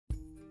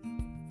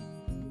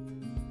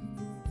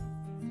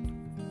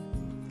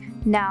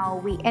Now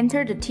we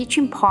enter the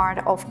teaching part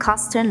of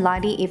custom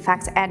lighting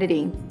effects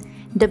editing.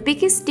 The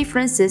biggest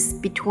differences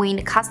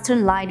between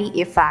custom lighting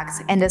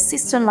effects and the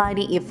system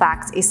lighting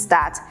effects is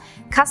that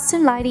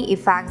custom lighting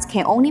effects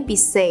can only be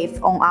saved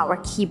on our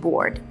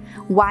keyboard,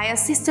 while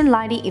system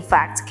lighting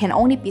effects can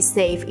only be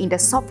saved in the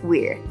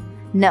software.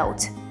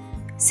 Note: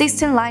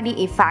 system lighting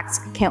effects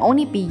can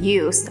only be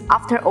used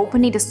after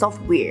opening the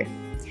software.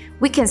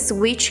 We can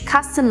switch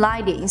custom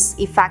lighting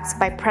effects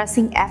by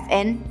pressing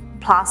Fn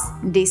plus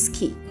this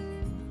key.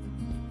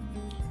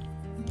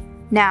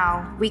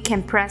 Now we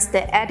can press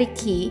the Edit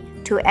key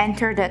to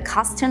enter the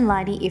custom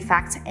lighting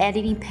effects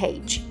editing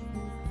page.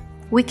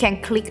 We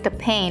can click the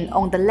pane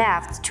on the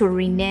left to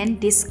rename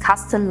this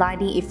custom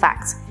lighting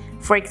effects.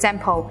 For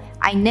example,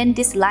 I name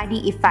this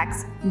lighting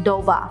effects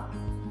Dova.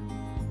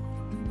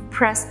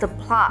 Press the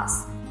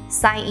plus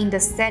sign in the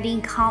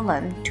setting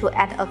column to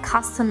add a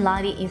custom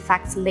lighting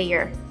effects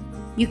layer.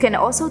 You can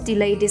also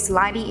delete this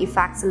lighting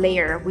effects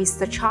layer with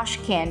the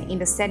trash can in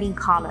the setting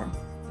column.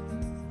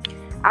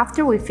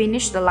 After we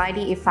finish the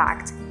lighting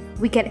effect,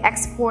 we can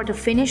export the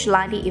finished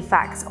lighting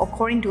effects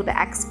according to the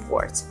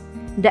export.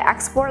 The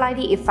export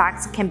lighting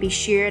effects can be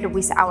shared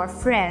with our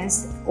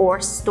friends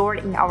or stored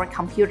in our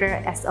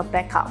computer as a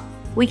backup.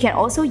 We can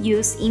also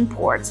use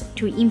import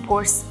to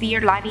import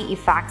sphere lighting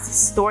effects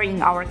stored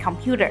in our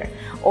computer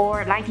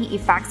or lighting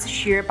effects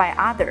shared by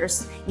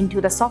others into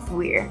the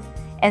software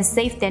and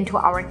save them to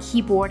our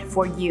keyboard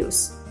for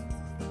use.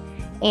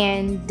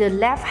 And the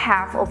left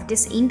half of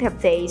this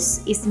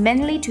interface is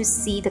mainly to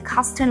see the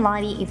custom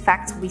lighting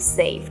effects we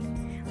saved.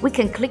 We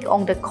can click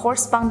on the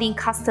corresponding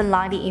custom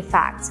lighting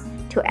effect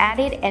to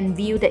edit and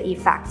view the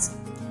effects.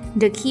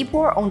 The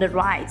keyboard on the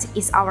right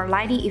is our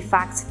lighting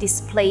effects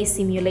display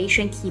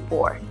simulation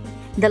keyboard.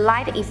 The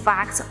light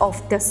effects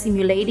of the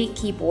simulated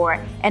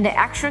keyboard and the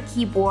actual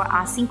keyboard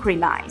are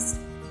synchronized.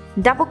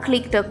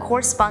 Double-click the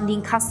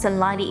corresponding custom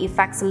lighting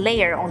effects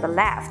layer on the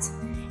left,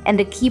 and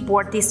the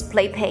keyboard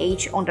display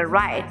page on the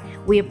right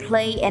will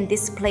play and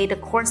display the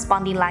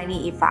corresponding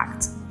lighting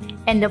effect.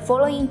 And the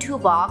following two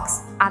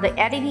boxes are the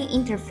editing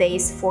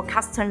interface for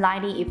custom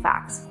lighting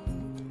effects.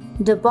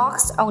 The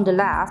box on the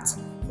left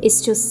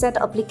is to set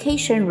the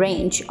application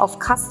range of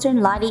custom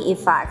lighting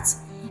effects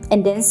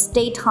and then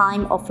state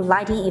time of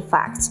lighting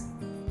effect.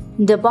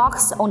 The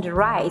box on the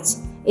right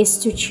is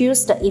to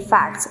choose the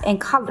effect and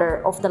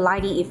color of the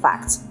lighting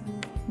effect.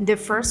 The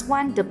first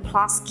one, the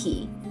plus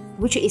key,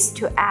 which is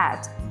to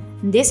add.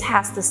 This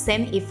has the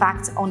same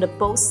effect on the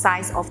both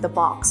sides of the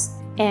box.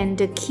 And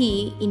the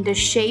key in the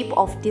shape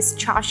of this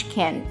trash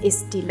can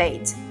is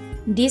delete.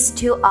 These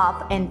two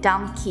up and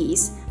down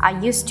keys are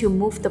used to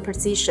move the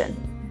position.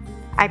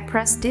 I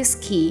press this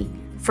key,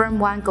 firm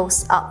 1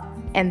 goes up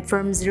and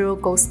firm 0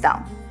 goes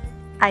down.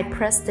 I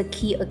press the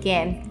key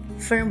again,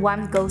 firm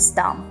 1 goes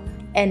down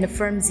and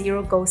firm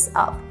 0 goes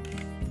up.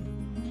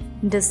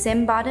 The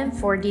same button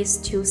for these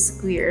two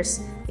squares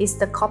is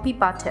the copy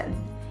button.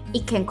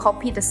 It can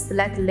copy the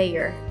select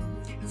layer.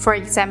 For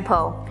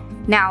example,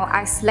 now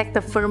I select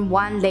the firm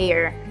 1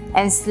 layer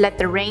and select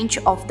the range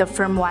of the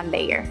firm 1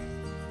 layer.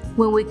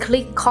 When we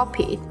click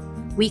copy,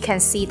 we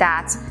can see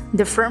that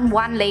the firm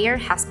 1 layer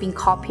has been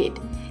copied,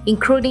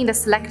 including the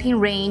selecting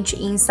range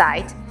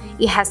inside.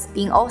 It has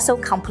been also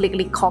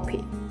completely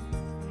copied.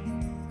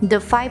 The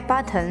 5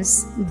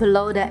 buttons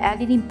below the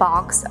editing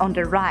box on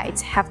the right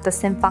have the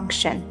same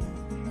function.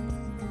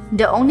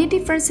 The only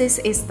difference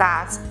is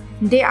that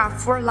there are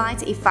 4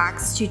 light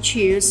effects to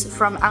choose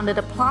from under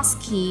the plus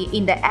key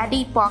in the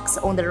edit box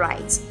on the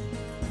right.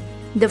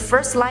 The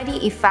first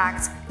lighting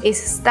effect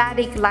is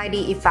static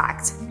lighting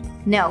effect.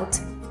 Note: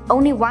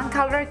 only one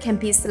color can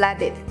be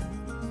selected.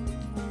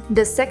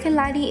 The second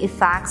lighting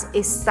effect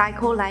is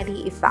cycle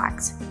lighting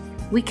effect.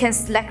 We can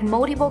select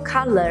multiple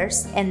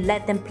colors and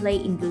let them play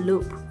in the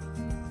loop.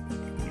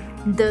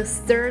 The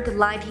third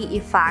lighting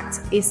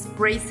effect is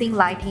breathing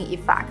lighting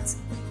effect.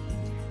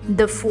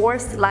 The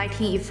fourth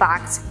lighting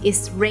effect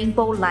is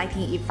rainbow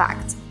lighting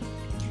effect.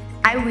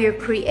 I will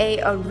create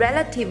a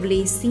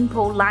relatively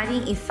simple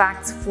lighting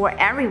effect for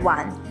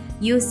everyone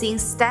using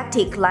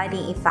static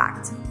lighting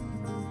effect.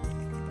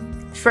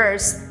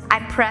 First, I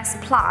press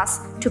plus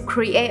to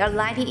create a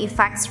lighting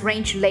effects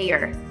range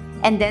layer,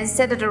 and then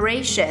set the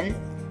duration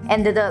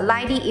and the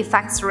lighting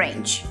effects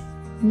range.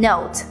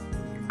 Note: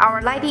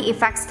 our lighting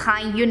effects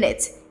time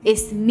unit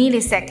is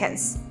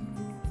milliseconds.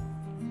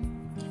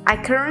 I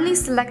currently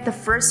select the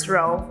first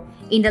row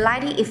in the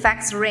lighting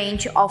effects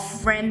range of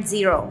frame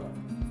 0.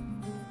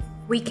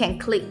 We can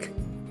click.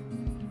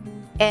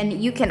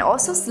 And you can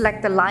also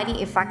select the lighting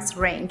effects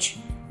range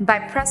by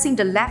pressing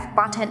the left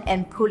button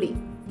and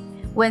pulling.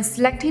 When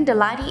selecting the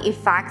lighting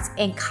effects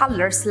and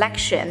color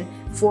selection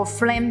for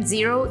frame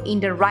 0 in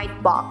the right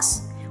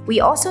box,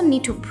 we also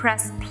need to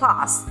press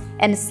plus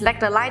and select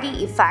the lighting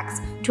effects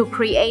to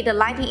create the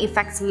lighting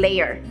effects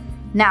layer.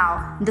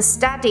 Now, the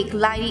static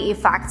lighting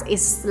effect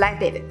is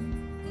selected.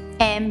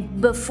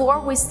 And before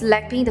we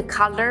selecting the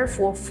color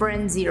for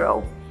frame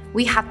 0,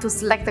 we have to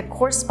select the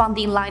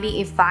corresponding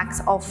lighting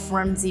effects of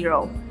frame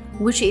 0,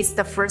 which is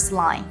the first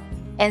line.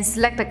 and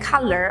select the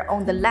color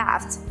on the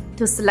left.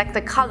 To select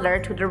the color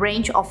to the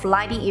range of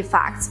lighting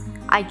effects,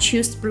 I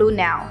choose blue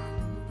now.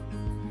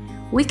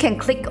 We can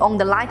click on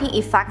the lighting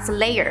effects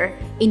layer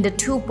in the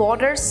two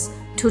borders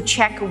to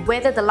check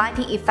whether the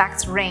lighting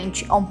effects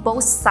range on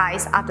both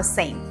sides are the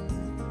same.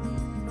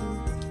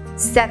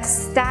 Set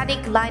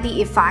static lighting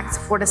effects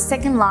for the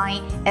second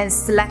line and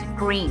select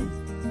green.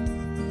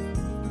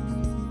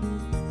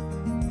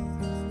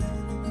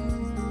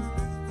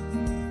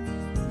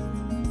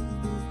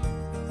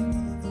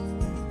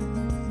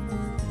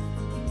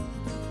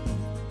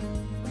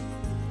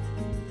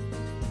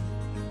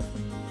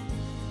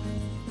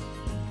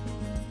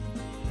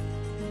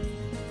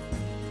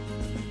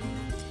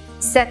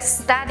 Set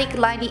static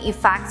lighting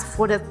effects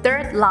for the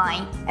third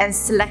line and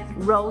select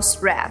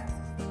rose red.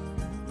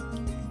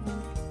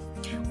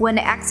 When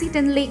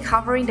accidentally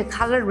covering the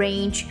color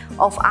range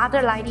of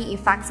other lighting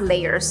effects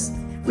layers,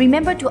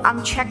 remember to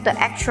uncheck the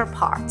extra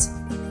part.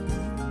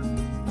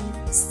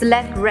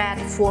 Select red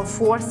for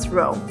fourth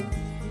row.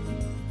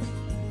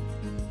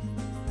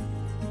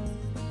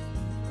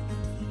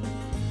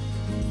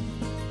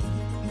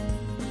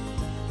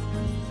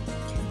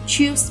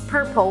 Choose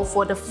purple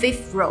for the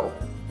fifth row.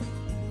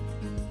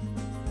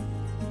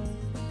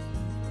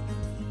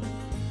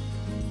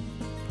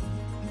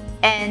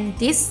 And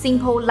this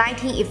simple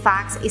lighting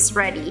effect is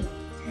ready.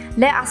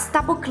 Let us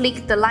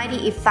double-click the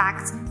lighting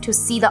effect to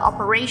see the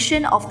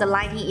operation of the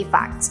lighting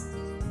effect.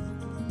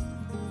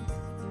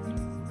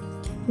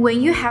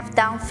 When you have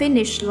done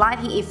finished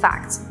lighting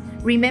effect,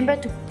 remember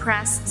to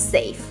press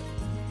Save.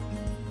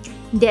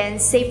 Then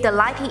save the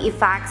lighting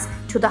effects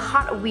to the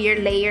hardware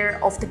layer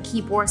of the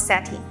keyboard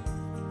setting.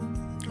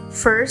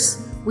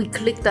 First, we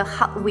click the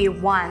hardware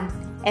one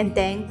and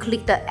then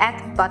click the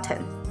Add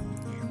button.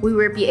 We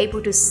will be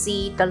able to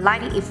see the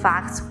lighting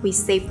effects we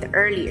saved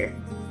earlier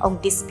on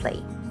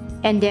display.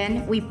 And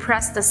then we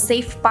press the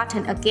Save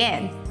button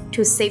again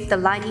to save the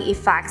lighting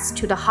effects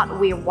to the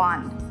hardware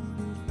one.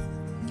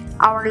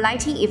 Our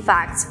lighting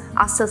effects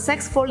are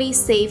successfully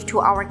saved to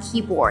our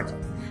keyboard.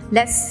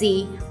 Let's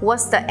see what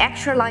the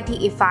actual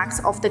lighting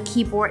effects of the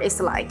keyboard is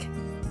like.